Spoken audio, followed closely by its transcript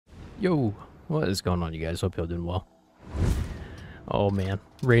Yo, what is going on, you guys? Hope you're doing well. Oh man,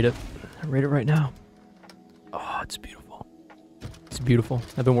 rate it. Rate it right now. Oh, it's beautiful. It's beautiful.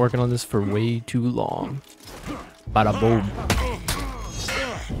 I've been working on this for way too long. Bada boom.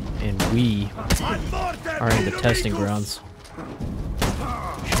 And we are in the testing grounds.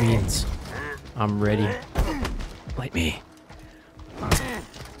 Which means I'm ready. Light me.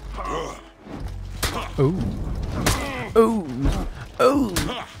 Ooh. Ooh. Ooh.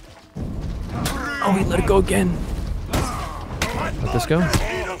 Oh, he let it go again. Let this go.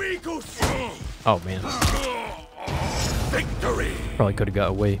 Oh, man. Probably could have got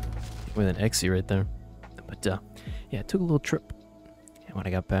away with an Exy right there. But, yeah, it took a little trip. And when I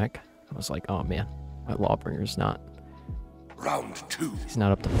got back, I was like, oh, man, my Lawbringer's not. Round 2. He's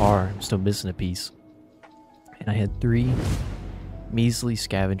not up to par. I'm still missing a piece. And I had 3 measly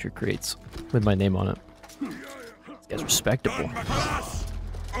scavenger crates with my name on it. This guy's respectable.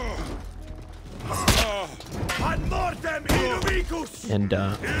 And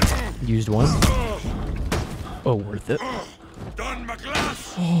used one. Oh, worth it. Oh.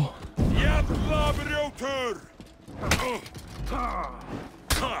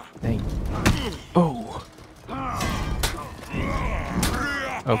 Dang. Oh.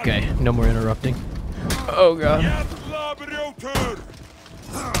 Okay, no more interrupting. Oh god.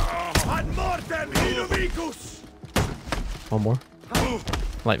 One more.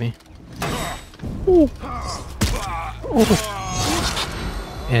 Light me. Ooh.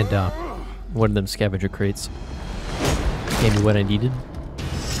 And one of them scavenger crates gave me what I needed.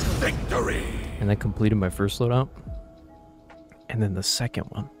 Victory. And that completed my first loadout. And then the second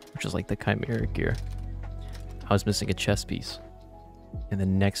one, which is like the Chimera gear, I was missing a chest piece. And the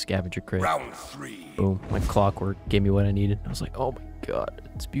next scavenger crate, Round 3. boom, my clockwork gave me what I needed. I was like, oh my god,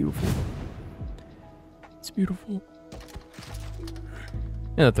 it's beautiful. It's beautiful.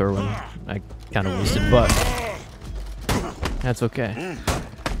 And the third one, I kind of wasted, but that's okay.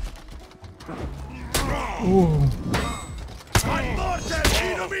 Ooh.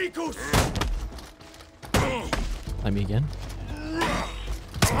 Let me again.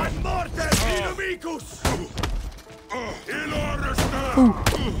 Ooh.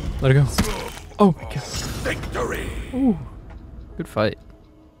 Let it go. Oh my god. Victory. Ooh. Good fight.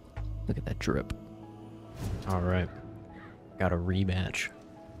 Look at that drip. Alright. Got a rematch.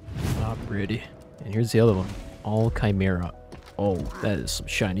 Not pretty. And here's the other one. All Chimera. Oh, that is some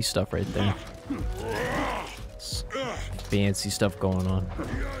shiny stuff right there. Some fancy stuff going on.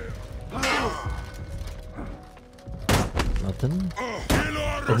 Nothing.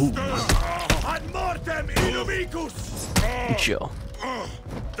 Ooh. Good chill.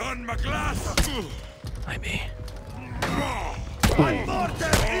 I mean.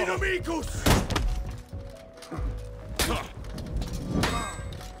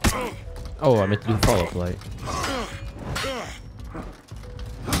 Oh, I meant to do the follow-up light.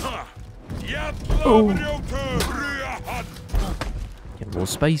 Oh. Getting a little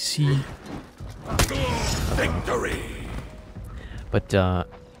spicy. Victory. But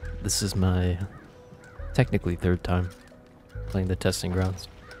this is my technically 3rd time playing the testing grounds.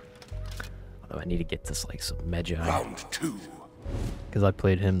 Although I need to get this like some Magi. Round 2. Because I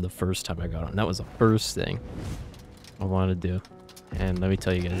played him the first time I got on. That was the first thing I wanted to do. And let me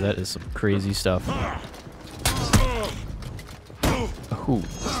tell you guys, that is some crazy stuff. Ooh.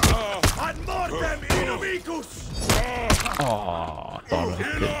 Oh, I thought I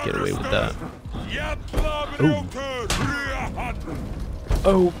could get away with that. Ooh.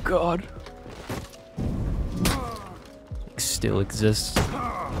 Oh god. It still exists.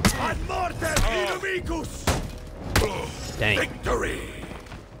 Dang. Victory.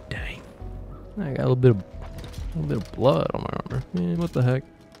 Dang. I got a little bit of blood on my armor. Man, what the heck?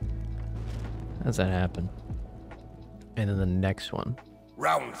 How's that happen? And then the next one.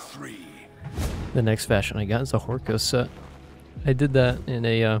 Round 3. The next fashion I got is a Horko set. I did that in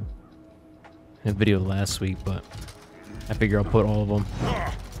a video last week, but I figure I'll put all of them.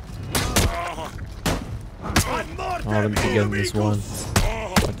 All of them together in this one.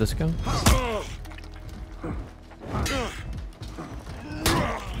 Let this go.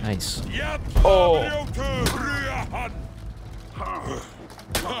 Nice. Oh!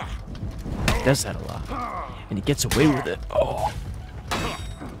 He does that a lot. And he gets away with it. Oh!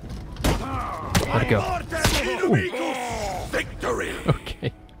 Let it go. Ooh. Victory.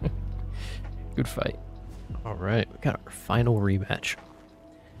 Okay. Good fight. Alright, we got our final rematch.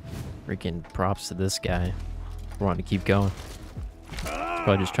 Freaking props to this guy. We're wanting to keep going.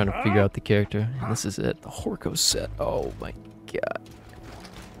 Probably just trying to figure out the character. And this is it. The Horko set. Oh my god.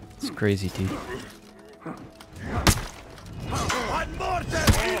 It's crazy, dude.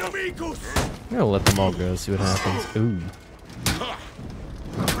 I'm gonna let them all go, see what happens. Ooh.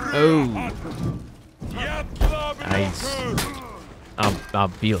 Oh. Nice. I'm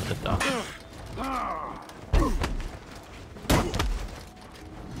feeling it though.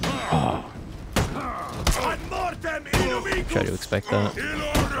 Oh. Try to expect that.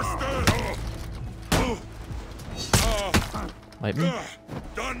 Light me.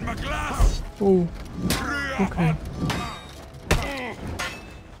 Oh. Okay.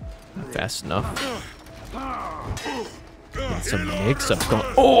 Fast enough. Get some mix-up going.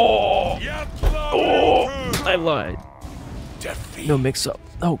 Oh! Oh! I lied. No mix-up.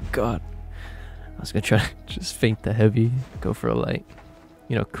 Oh god. I was gonna try to just feint the heavy, go for a light.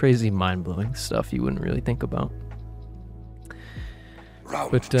 You know, crazy mind-blowing stuff you wouldn't really think about.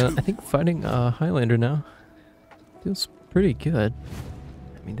 But I think fighting Highlander now feels pretty good.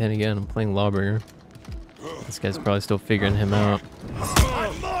 I mean, then again, I'm playing Lawbringer. This guy's probably still figuring him out.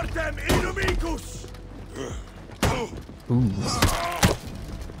 Ooh.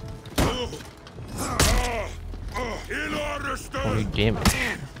 Only damage.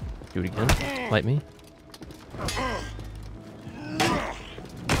 Do it again. Light me.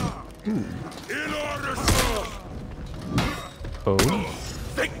 Ooh. Oh.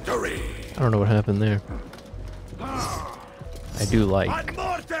 Victory. I don't know what happened there. I do like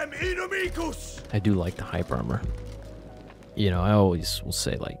the hype armor. You know, I always will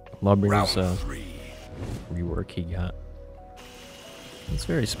say like Lawbringer's rework he got. It's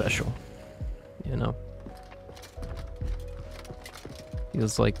very special. You know.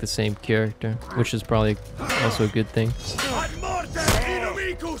 Feels like the same character, which is probably also a good thing.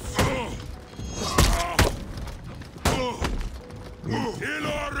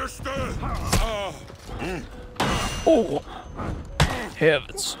 Oh!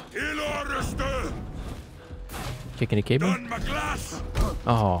 Heavens. Kicking a cable?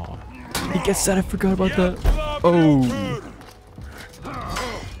 Oh. He gets that, I forgot about that. Oh.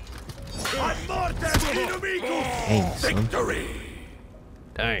 Dang, son.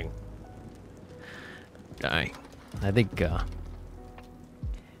 Dang. Dang. I think,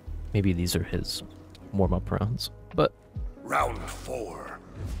 maybe these are his warm-up rounds, but... Round 4.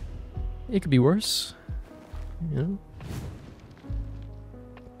 It could be worse. You know?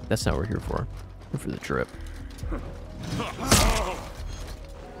 That's not what we're here for. We're for the drip.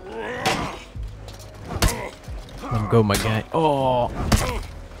 Let him go, my guy. Oh!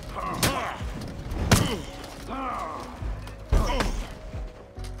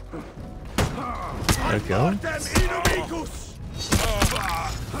 There we go.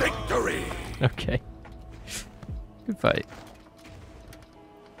 Victory. Okay. Good fight.